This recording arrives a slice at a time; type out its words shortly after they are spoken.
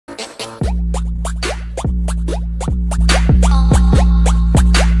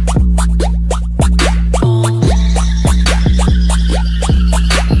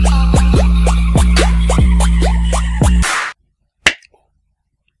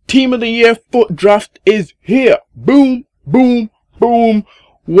Team of the Year foot draft is here. Boom, boom, boom.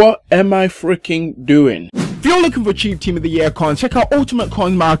 What am I freaking doing? If you're looking for cheap Team of the Year coins, check out Ultimate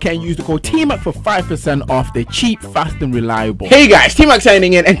Coins Market and use the code TMAC for 5% off. They're cheap, fast and reliable. Hey guys, TMAC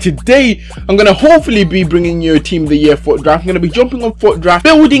signing in, and today I'm going to hopefully be bringing you a Team of the Year foot draft. I'm going to be jumping on foot draft,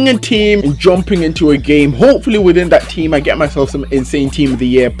 building a team and jumping into a game. Hopefully within that team I get myself some insane Team of the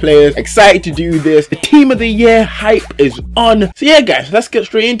Year players. Excited to do this. The Team of the Year hype is on. So yeah guys, let's get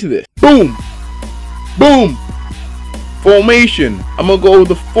straight into this. Boom, boom. Formation, I'm gonna go with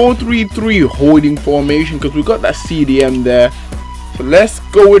the 4-3-3 holding formation because we got that CDM there. So let's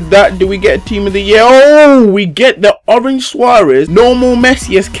go with that. Do we get a Team of the Year? Oh, we get the Orange Suarez. No more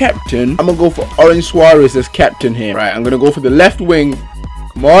Messi as captain. I'm gonna go for Orange Suarez as captain here. Right, I'm gonna go for the left wing.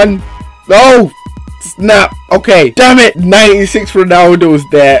 Come on. No. Snap. Okay, damn it. 96 Ronaldo's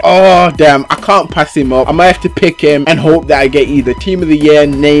there. Oh damn, I can't pass him up. I might have to pick him and hope that I get either Team of the Year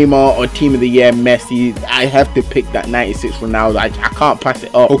Neymar or Team of the Year Messi. I have to pick that 96 Ronaldo. I can't pass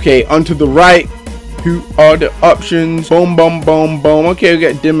it up. Okay, onto the right. Who are the options? Boom, boom, boom, boom. Okay, we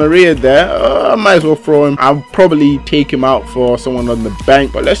get Di Maria there. I might as well throw him. I'll probably take him out for someone on the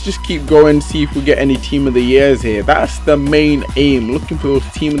bank. But let's just keep going, see if we get any Team of the Years here. That's the main aim. Looking for those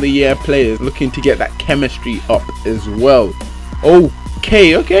Team of the Year players. Looking to get that chemistry up as well.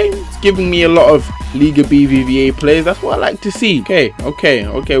 Okay. It's giving me a lot of Liga BVVA players. That's what I like to see. Okay.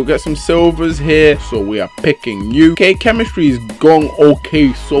 We got some silvers here, so we are picking you. Okay, chemistry is going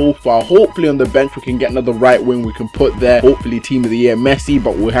okay so far. Hopefully on the bench we can get another right wing we can put there. Hopefully Team of the Year Messi,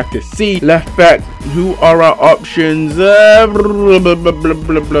 but we'll have to see. Left back, who are our options?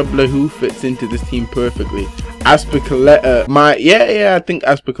 Who fits into this team perfectly? Aspicaleta, I think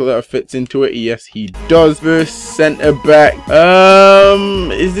Aspicaleta fits into it. Yes, he does. First centre back,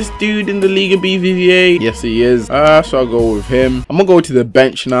 is this dude in the Liga BVVA? Yes, he is. So I'll go with him. I'm gonna go to the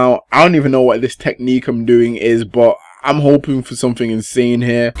bench now. I don't even know what this technique I'm doing is, but I'm hoping for something insane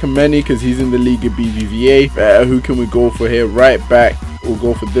here. Kameni, because he's in the Liga BVVA. Who can we go for here? Right back, we'll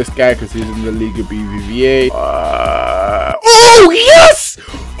go for this guy because he's in the Liga BVVA. Oh yes!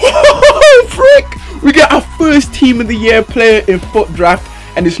 Oh frick! We got our first Team of the Year player in foot draft,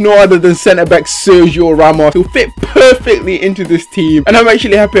 and it's no other than centre back Sergio Ramos, who fit perfectly into this team. And I'm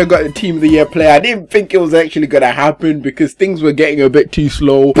actually happy I got the Team of the Year player. I didn't think it was actually gonna happen because things were getting a bit too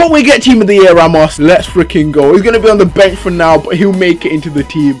slow, but we get Team of the Year Ramos. Let's freaking go. He's gonna be on the bench for now, but he'll make it into the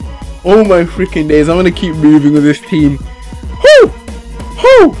team. Oh my freaking days, I'm gonna keep moving with this team.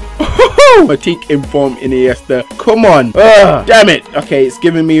 Matic inform Iniesta. Come on. Damn it. Okay, it's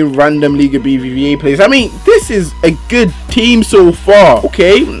giving me random Liga BVVA players. I mean, this is a good team so far.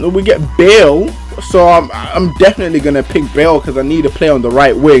 Okay, we get Bale. So I'm definitely gonna pick Bale because I need a player on the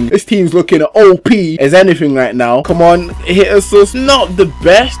right wing. This team's looking OP as anything right now. Come on, hit us. It's not the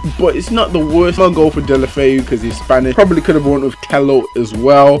best, but it's not the worst. I'm gonna go for Delafeu because he's Spanish. Probably could have went with Tello as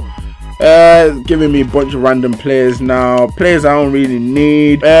well. Giving me a bunch of random players now. Players I don't really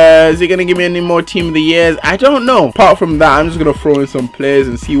need. Is he gonna give me any more Team of the Years? I don't know. Apart from that, I'm just gonna throw in some players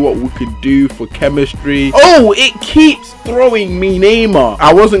and see what we could do for chemistry. Oh, it keeps throwing me Neymar.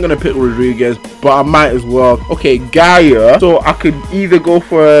 I wasn't gonna pick Rodriguez, but I might as well. Okay, Gaia. So I could either go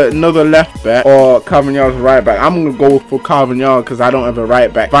for another left back or Carvagnol's right back. I'm gonna go for Carvagnol because I don't have a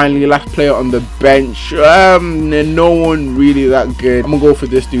right back. Finally, last player on the bench. No one really that good. I'm gonna go for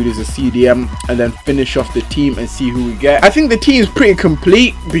this dude as a CDM and then finish off the team and see who we get. I think the team is pretty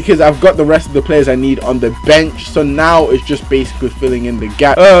complete because I've got the rest of the players I need on the bench. So now it's just basically filling in the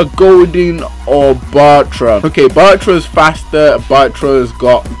gap. Golden or Bartra. Okay, Bartra's faster. Bartra's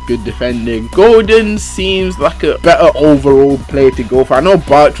got good defending. Golden seems like a better overall player to go for. I know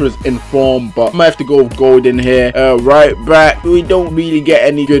Bartra's in form, but I might have to go with Golden here. Right back, we don't really get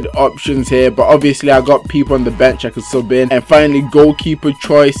any good options here, but obviously I got people on the bench I could sub in. And finally, goalkeeper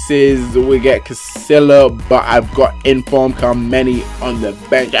choices. We get Casilla, but I've got Inform Kameni on the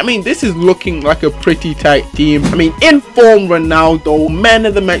bench. I mean, this is looking like a pretty tight team. I mean, Inform Ronaldo, man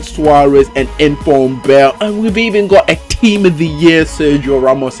of the match Suarez, and Inform Bale, and we've even got a Team of the Year Sergio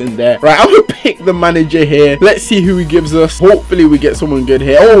Ramos in there. Right, I'm gonna pick the manager here. Let's see who he gives us. Hopefully we get someone good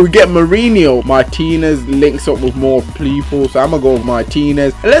here. Oh, we get Mourinho. Martinez links up with more people, so I'm gonna go with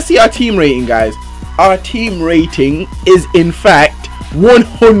Martinez. And let's see our team rating, guys. Our team rating is in fact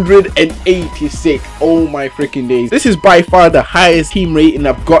 186. Oh my freaking days. This is by far the highest team rating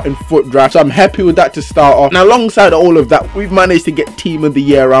I've got in FUT Draft, so I'm happy with that to start off. Now alongside all of that, we've managed to get team of the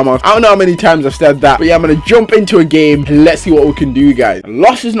year Ramos. I don't know how many times I've said that, but yeah, I'm gonna jump into a game and let's see what we can do, guys.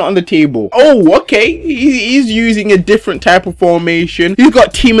 Loss is not on the table. Oh, okay, he's using a different type of formation. He's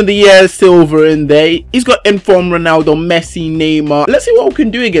got team of the year Silver in there. He's got inform Ronaldo, Messi, Neymar. Let's see what we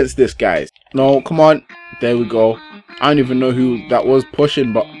can do against this, guys. No, come on. There we go. I don't even know who that was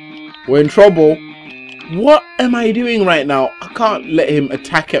pushing, but we're in trouble. What am I doing right now? I can't let him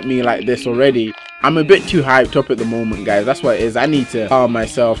attack at me like this already. I'm a bit too hyped up at the moment, guys. That's what it is. I need to calm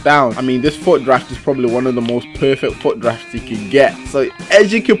myself down. I mean, this FUT Draft is probably one of the most perfect FUT Drafts you can get. So,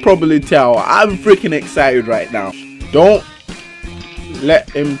 as you can probably tell, I'm freaking excited right now. Don't let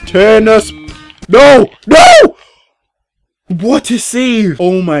him turn us. No! No! What a save!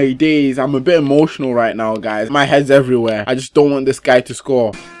 Oh my days, I'm a bit emotional right now, guys. My head's everywhere. I just don't want this guy to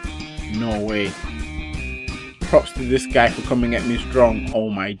score. No way. Props to this guy for coming at me strong. Oh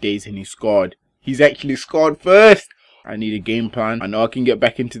my days, and he scored. He's actually scored first. I need a game plan. I know I can get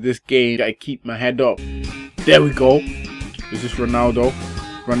back into this game. Gotta keep my head up. There we go. Is this Ronaldo?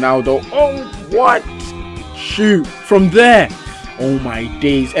 Ronaldo. Oh, what? Shoot. From there. Oh my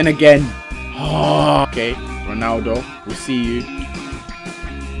days. And again. Oh, okay. Ronaldo, we see you.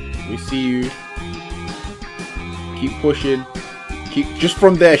 We see you. Keep pushing. Keep just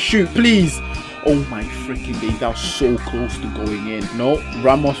from there. Shoot, please. Oh my freaking days, that was so close to going in. No,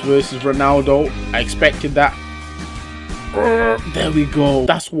 Ramos versus Ronaldo. I expected that. There we go.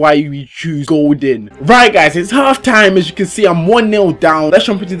 That's why we choose golden. Right, guys, it's half time. As you can see, I'm 1-0 down. Let's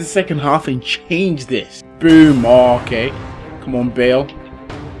jump into the second half and change this. Boom. Oh, okay. Come on, Bale.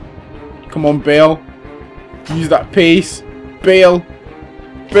 Come on, Bale. Use that pace. Bale.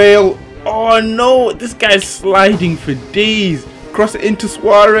 Bale. Oh no, this guy's sliding for days. Cross it into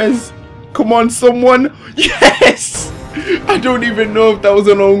Suarez. Come on, someone. Yes! I don't even know if that was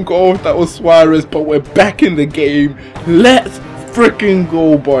an own goal, if that was Suarez, but we're back in the game. Let's freaking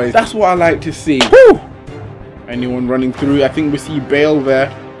go, boys. That's what I like to see. Woo! Anyone running through? I think we see Bale there.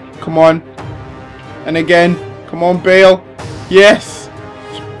 Come on. And again. Come on, Bale. Yes.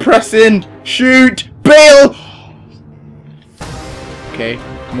 Press in. Shoot. Bale. Okay.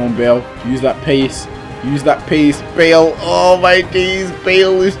 Come on, Bale. Use that pace. Use that pace. Bale. Oh my days.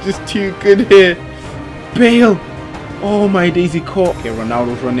 Bale is just too good here. Bale. Oh my days, he caught. Okay,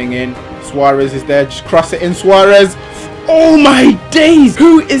 Ronaldo's running in. Suarez is there. Just cross it in, Suarez. Oh my days.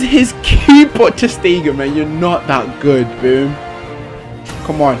 Who is his keeper? Ter Stegen, man. You're not that good. Boom.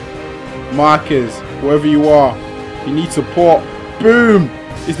 Come on. Marcus. Whoever you are. You need support. Boom.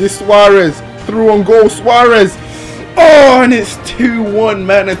 Is this Suarez? Through on goal. Suarez. Oh, and it's 2-1.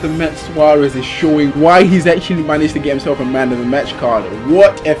 Man of the match. Suarez is showing why he's actually managed to get himself a man of the match card.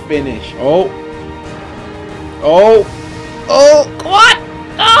 What a finish. Oh. Oh. Oh. What?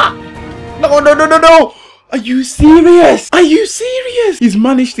 Ah. No, no, no, no, no. Are you serious? Are you serious? He's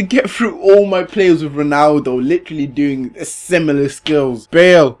managed to get through all my players with Ronaldo. Literally doing similar skills.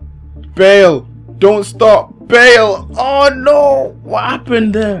 Bale. Bale. Don't stop. Bale. Oh, no. What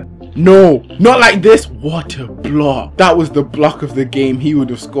happened there? No, not like this. What a block. That was the block of the game. He would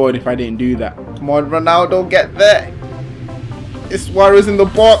have scored if I didn't do that. Come on, Ronaldo, get there. Is Suarez in the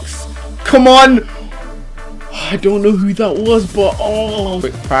box? Come on. I don't know who that was, but oh.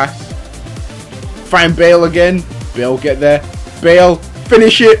 Quick pass. Find Bale again. Bale, get there. Bale,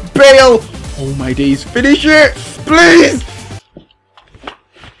 finish it. Bale. Oh my days, finish it. Please.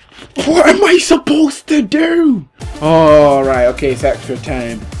 What am I supposed to do? Oh, right, okay, it's extra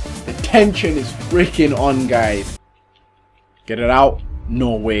time. The tension is freaking on, guys. Get it out?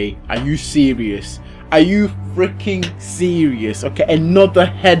 No way. Are you serious? Are you freaking serious? Okay, another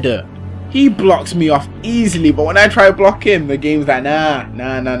header. He blocks me off easily, but when I try to block him, the game's like, nah.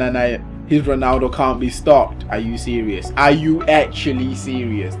 His Ronaldo can't be stopped. Are you serious? Are you actually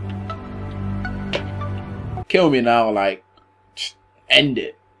serious? Kill me now, like, just end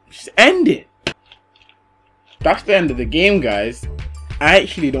it. Just end it. That's the end of the game, guys. I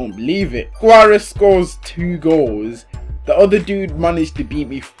actually don't believe it. Suarez scores 2 goals. The other dude managed to beat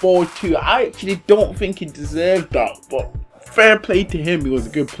me 4-2. I actually don't think he deserved that, but fair play to him. He was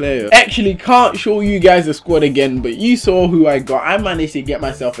a good player. Actually, can't show you guys the squad again, but you saw who I got. I managed to get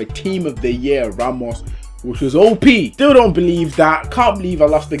myself a team of the year Ramos. which was OP. Still don't believe that. Can't believe I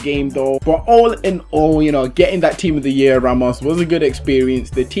lost the game though. But all in all, you know, getting that team of the year Ramos was a good experience.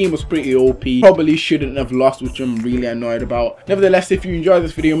 The team was pretty OP. Probably shouldn't have lost, which I'm really annoyed about. Nevertheless, if you enjoyed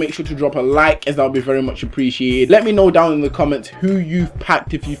this video, make sure to drop a like, as that would be very much appreciated. Let me know down in the comments who you've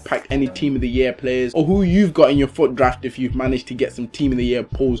packed, if you've packed any team of the year players, or who you've got in your FUT draft if you've managed to get some team of the year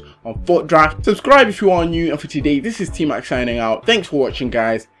polls on FUT draft. Subscribe if you are new, and for today, this is T-Max signing out. Thanks for watching,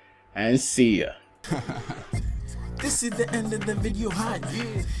 guys, and see ya. This is the end of the video hype.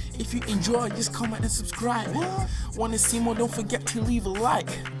 If you enjoyed, just comment and subscribe. Want to see more? Don't forget to leave a like.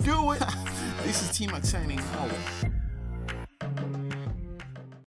 Do it. This is T-Max signing out.